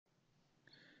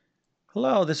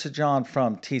Hello, this is John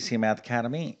from TC Math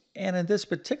Academy, and in this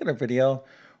particular video,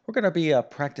 we're going to be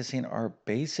practicing our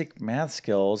basic math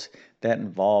skills that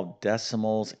involve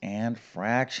decimals and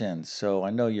fractions. So I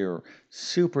know you're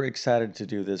super excited to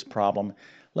do this problem.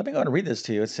 Let me go and read this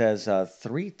to you. It says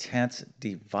 3/10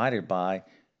 divided by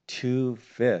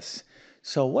 2/5.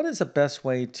 So what is the best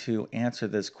way to answer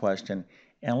this question?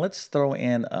 And let's throw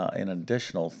in an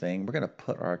additional thing. We're going to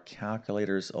put our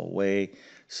calculators away,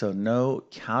 so no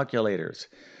calculators.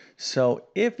 So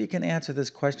if you can answer this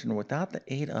question without the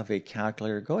aid of a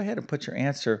calculator, go ahead and put your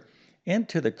answer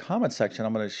into the comment section.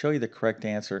 I'm going to show you the correct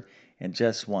answer in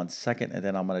just 1 second, and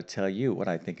then I'm going to tell you what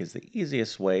I think is the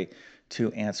easiest way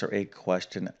to answer a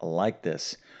question like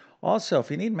this. Also, if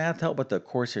you need math help with the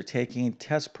course you're taking,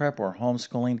 test prep, or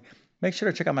homeschooling, make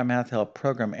sure to check out my math help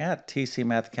program at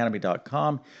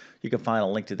tcmathacademy.com. You can find a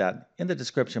link to that in the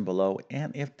description below.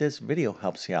 And if this video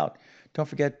helps you out, don't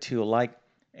forget to like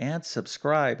and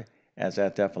subscribe, as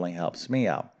that definitely helps me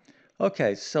out.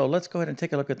 Okay, so let's go ahead and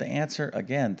take a look at the answer.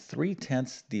 Again,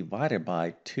 3/10 divided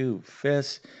by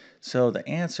 2/5. So the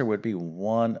answer would be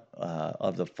one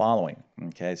of the following.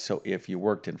 Okay, so if you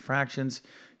worked in fractions,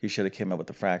 you should have came up with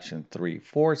the fraction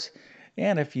 3/4.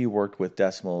 And if you worked with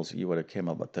decimals, you would have came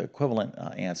up with the equivalent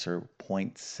answer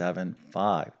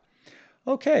 0.75.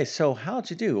 Okay, so how'd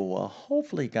you do? Well,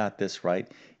 hopefully you got this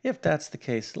right. If that's the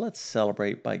case, let's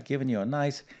celebrate by giving you a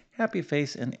nice happy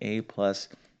face, an A plus,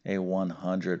 a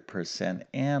 100%,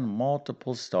 and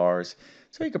multiple stars.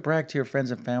 So you can brag to your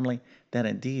friends and family that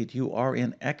indeed you are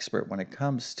an expert when it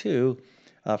comes to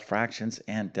fractions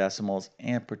and decimals,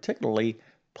 and particularly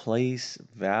place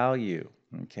value.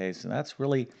 Okay, so that's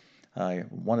really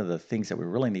one of the things that we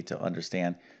really need to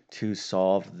understand to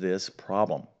solve this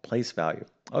problem, place value.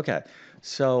 Okay,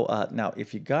 so now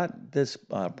if you got this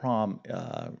problem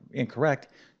incorrect,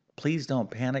 please don't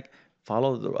panic.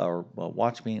 Follow or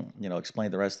watch me,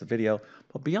 explain the rest of the video.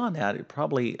 But beyond that, it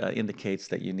probably indicates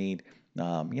that you need,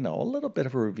 a little bit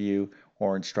of a review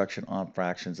or instruction on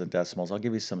fractions and decimals. I'll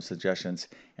give you some suggestions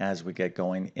as we get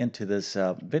going into this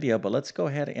video. But let's go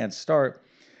ahead and start.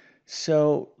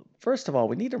 So first of all,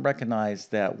 we need to recognize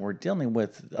that we're dealing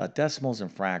with decimals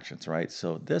and fractions, right?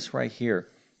 So this right here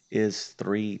is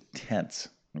 3/10.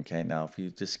 Okay, now if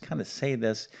you just kind of say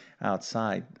this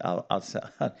outside, not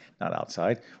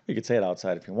outside, we could say it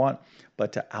outside if you want,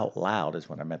 but to out loud is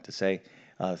what I meant to say.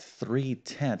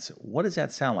 3/10. What does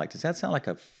that sound like? Does that sound like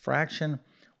a fraction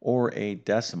or a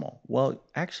decimal? Well,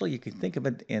 actually, you can think of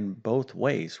it in both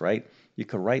ways, right? You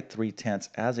could write 3/10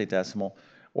 as a decimal,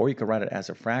 or you could write it as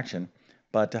a fraction.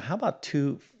 But how about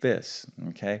 2/5?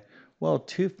 Okay, well,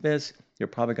 2/5, you're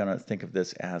probably going to think of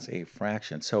this as a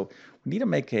fraction. So we need to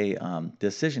make a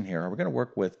decision here. Are we going to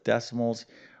work with decimals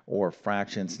or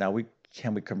fractions? Now,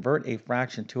 can we convert a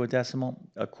fraction to a decimal?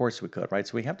 Of course we could, right?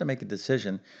 So we have to make a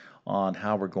decision on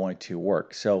how we're going to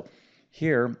work. So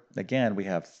here, again, we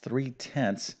have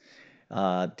 3/10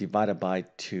 divided by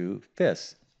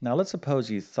 2/5. Now, let's suppose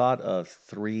you thought of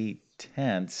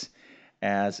 3/10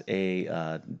 as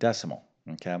a decimal.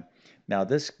 Okay. Now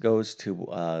this goes to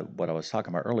what I was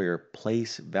talking about earlier,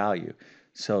 place value.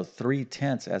 So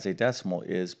 3/10 as a decimal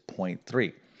is zero point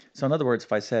 0.3. So in other words,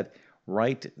 if I said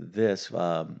write this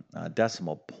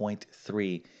decimal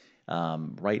 0.3,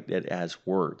 write it as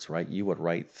words, right? You would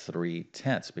write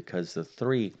 3/10 because the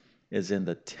 3 is in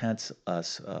the tenths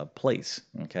place.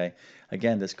 Okay.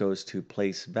 Again, this goes to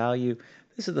place value.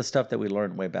 This is the stuff that we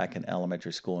learned way back in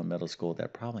elementary school and middle school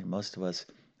that probably most of us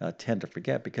tend to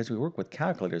forget because we work with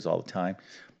calculators all the time.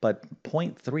 But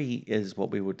 0.3 is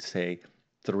what we would say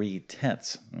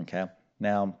 3/10. Okay.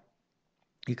 Now,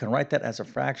 you can write that as a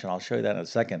fraction. I'll show you that in a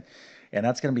second. And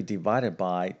that's going to be divided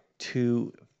by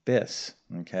 2/5.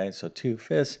 Okay, so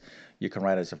 2/5 you can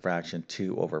write as a fraction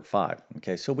 2/5.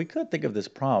 Okay, so we could think of this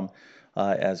problem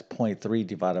as zero point 0.3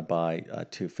 divided by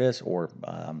 2/5 or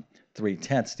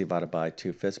 3/10 divided by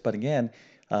 2/5. But again,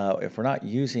 if we're not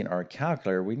using our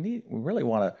calculator, we really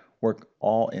want to work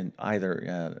all in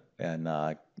either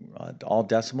all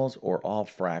decimals or all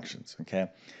fractions. Okay,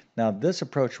 now this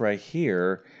approach right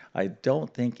here, I don't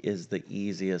think is the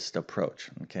easiest approach.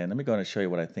 Okay, let me go and show you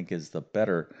what I think is the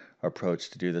better approach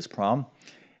to do this problem.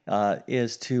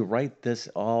 Is to write this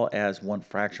all as one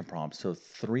fraction problem. So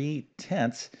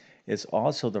 3/10 is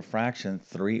also the fraction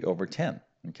 3/10.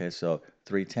 Okay, so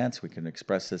 3/10, we can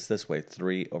express this way,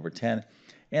 3/10.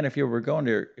 And if you were going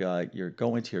to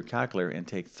your calculator and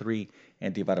take 3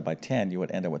 and divide it by 10, you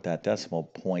would end up with that decimal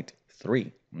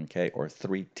 0.3, okay, or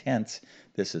 3/10.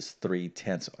 This is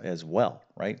 3/10 as well,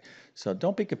 right? So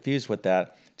don't be confused with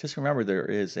that. Just remember there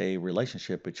is a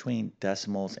relationship between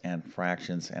decimals and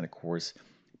fractions and, of course,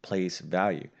 place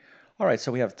value. All right,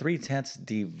 so we have 3/10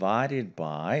 divided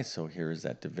by, so here's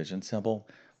that division symbol,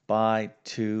 by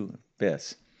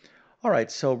 2/5. All right,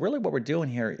 so really what we're doing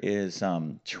here is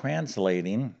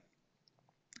translating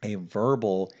a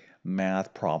verbal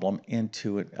math problem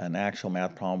into an actual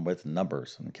math problem with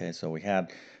numbers. Okay, so we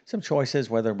had some choices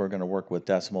whether we're going to work with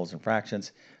decimals and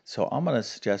fractions. So I'm going to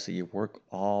suggest that you work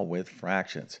all with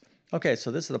fractions. Okay,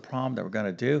 so this is the problem that we're going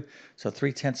to do. So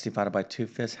 3/10 divided by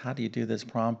 2/5. How do you do this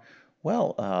problem?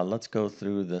 Well, let's go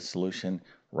through the solution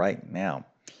right now.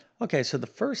 Okay, so the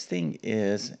first thing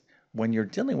is when you're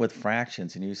dealing with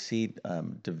fractions and you see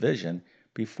division,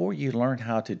 before you learn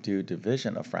how to do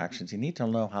division of fractions, you need to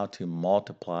know how to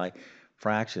multiply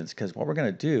fractions, because what we're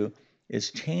going to do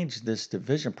is change this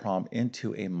division problem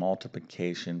into a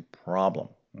multiplication problem.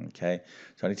 Okay,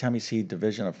 so anytime you see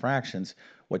division of fractions,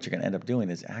 what you're going to end up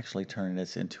doing is actually turning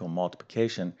this into a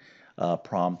multiplication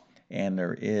problem. And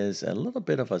there is a little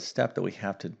bit of a step that we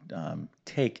have to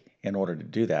take in order to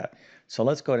do that. So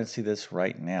let's go ahead and see this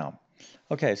right now.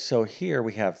 Okay, so here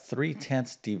we have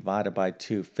 3/10 divided by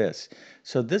 2/5.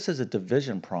 So this is a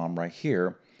division problem right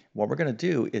here. What we're going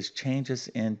to do is change this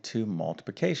into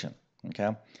multiplication.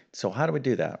 Okay, so how do we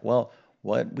do that? Well,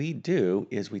 what we do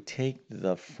is we take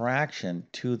the fraction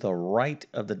to the right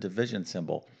of the division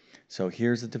symbol. So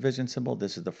here's the division symbol.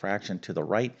 This is the fraction to the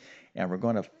right, and we're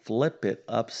going to flip it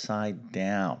upside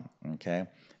down. Okay,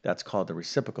 that's called the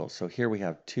reciprocal. So here we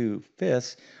have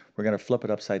 2/5. We're going to flip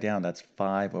it upside down. That's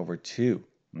 5/2.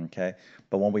 Okay,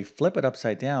 but when we flip it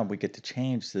upside down, we get to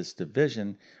change this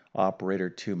division operator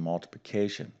to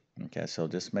multiplication. Okay, so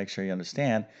just make sure you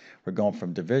understand we're going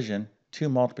from division to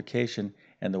multiplication,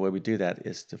 and the way we do that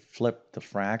is to flip the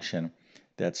fraction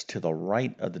that's to the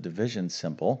right of the division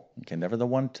symbol. Okay, never the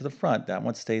one to the front. That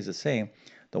one stays the same.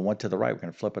 The one to the right, we're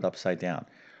going to flip it upside down.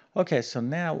 Okay, so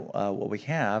now what we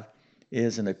have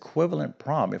is an equivalent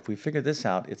problem. If we figure this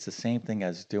out, it's the same thing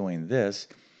as doing this.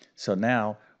 So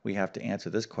now we have to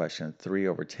answer this question,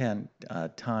 3/10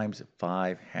 times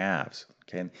 5/2.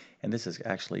 Okay, and this is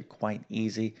actually quite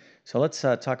easy. So let's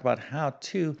talk about how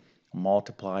to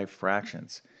multiply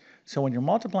fractions. So when you're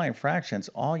multiplying fractions,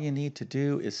 all you need to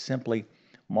do is simply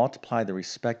multiply the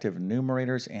respective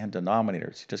numerators and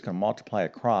denominators. You're just going to multiply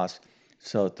across.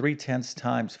 So 3/10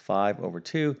 times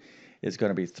 5/2 is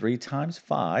going to be 3 times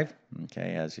 5,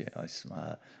 okay, as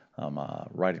I'm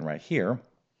writing right here.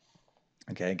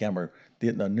 Okay, again,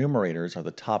 the numerators are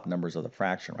the top numbers of the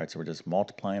fraction, right? So we're just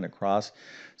multiplying across.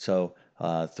 So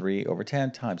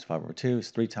 3/10 times 5/2 is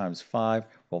 3 times 5.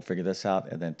 We'll figure this out,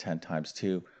 and then 10 times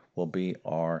 2 will be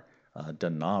our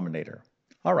denominator.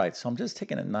 All right, so I'm just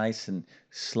taking it nice and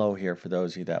slow here for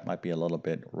those of you that might be a little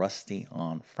bit rusty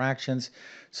on fractions.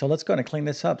 So let's go ahead and clean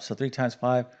this up. So 3 times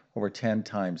 5 over 10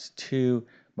 times 2.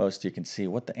 Most of you can see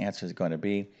what the answer is going to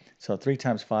be. So 3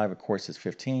 times 5, of course, is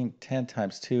 15. 10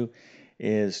 times 2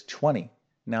 is 20.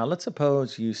 Now, let's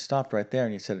suppose you stopped right there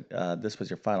and you said this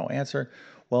was your final answer.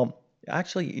 Well,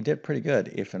 actually, you did pretty good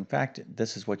if, in fact,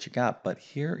 this is what you got. But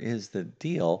here is the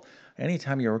deal.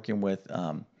 Anytime you're working with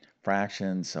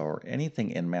fractions or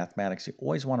anything in mathematics, you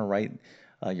always want to write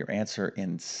your answer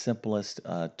in simplest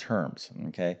terms.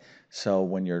 Okay, so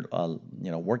when you're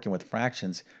working with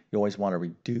fractions, you always want to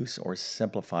reduce or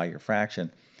simplify your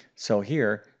fraction. So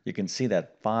here you can see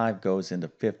that 5 goes into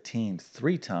 15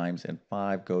 3 times and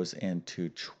 5 goes into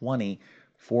 20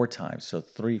 4 times. So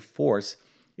 3/4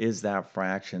 is that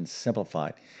fraction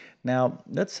simplified. Now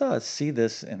let's see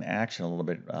this in action a little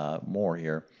bit more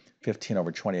here.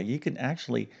 15/20. You can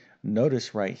actually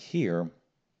notice right here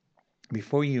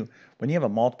when you have a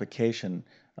multiplication,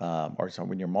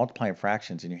 when you're multiplying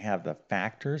fractions and you have the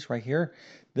factors right here,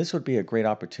 this would be a great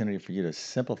opportunity for you to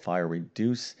simplify or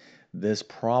reduce this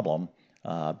problem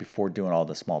before doing all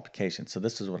this multiplication. So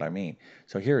this is what I mean.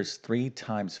 So here is 3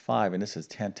 times 5, and this is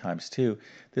 10 times 2.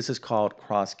 This is called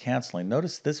cross-canceling.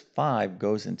 Notice this 5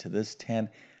 goes into this 10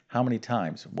 how many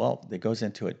times? Well, it goes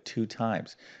into it 2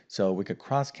 times. So we could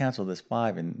cross-cancel this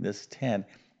 5 and this 10,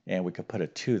 and we could put a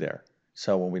 2 there.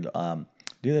 So when we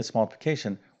do this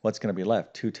multiplication, what's going to be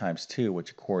left? 2 times 2, which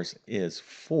of course is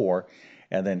 4.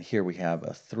 And then here we have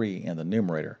a 3 in the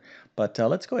numerator. But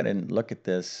let's go ahead and look at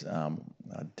this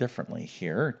differently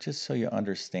here, just so you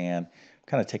understand. I'm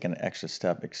kind of taking an extra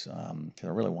step because I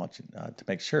really want you to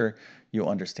make sure you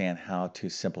understand how to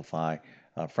simplify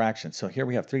fractions. So here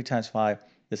we have 3 times 5.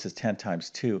 This is 10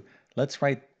 times 2. Let's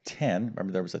write 10.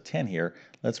 Remember, there was a 10 here.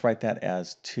 Let's write that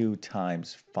as 2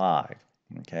 times 5.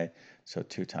 Okay, so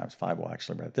 2 times 5 will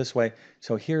actually write it this way.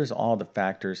 So here's all the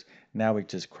factors. Now we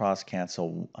just cross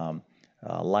cancel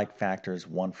like factors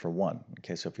one for one.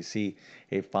 Okay, so if you see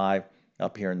a 5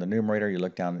 up here in the numerator, you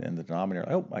look down in the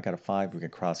denominator, oh, I got a 5, we can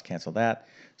cross cancel that.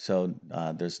 So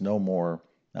there's no more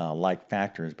like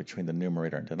factors between the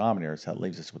numerator and denominator. So that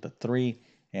leaves us with a 3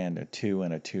 and a 2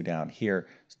 and a 2 down here.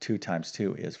 2 times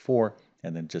 2 is 4,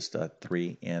 and then just a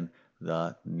 3 in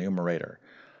the numerator.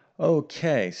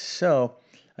 Okay, so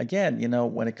again,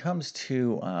 when it comes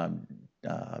to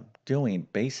doing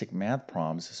basic math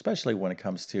problems, especially when it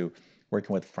comes to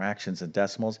working with fractions and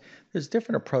decimals, there's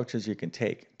different approaches you can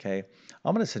take, okay?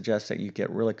 I'm going to suggest that you get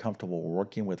really comfortable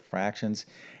working with fractions,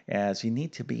 as you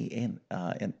need to be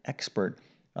an expert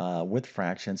with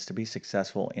fractions to be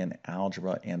successful in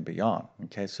algebra and beyond,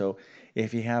 okay? So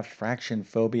if you have fraction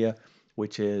phobia,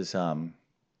 which is the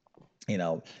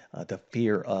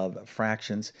fear of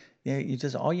fractions. You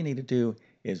just all you need to do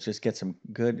is just get some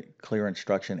good, clear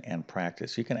instruction and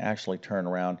practice. You can actually turn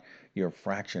around your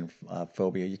fraction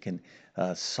phobia. You can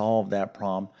solve that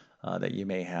problem that you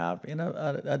may have in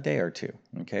a day or two.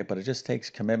 Okay, but it just takes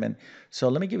commitment. So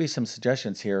let me give you some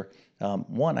suggestions here.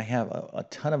 One, I have a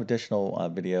ton of additional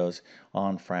videos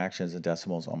on fractions and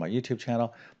decimals on my YouTube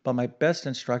channel, but my best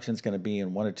instruction is going to be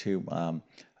in one or two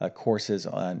courses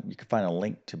on. You can find a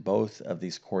link to both of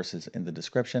these courses in the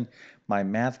description. My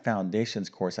Math Foundations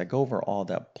course, I go over all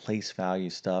that place value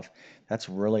stuff. That's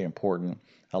really important.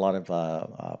 A lot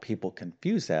of people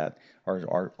confuse that,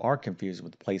 or are confused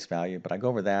with place value, but I go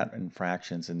over that in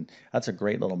fractions, and that's a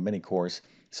great little mini course.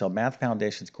 So Math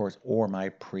Foundations course or my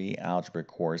Pre-Algebra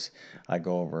course, I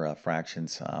go over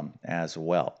fractions as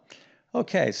well.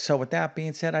 Okay, so with that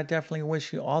being said, I definitely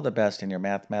wish you all the best in your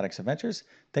mathematics adventures.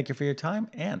 Thank you for your time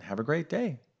and have a great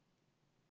day.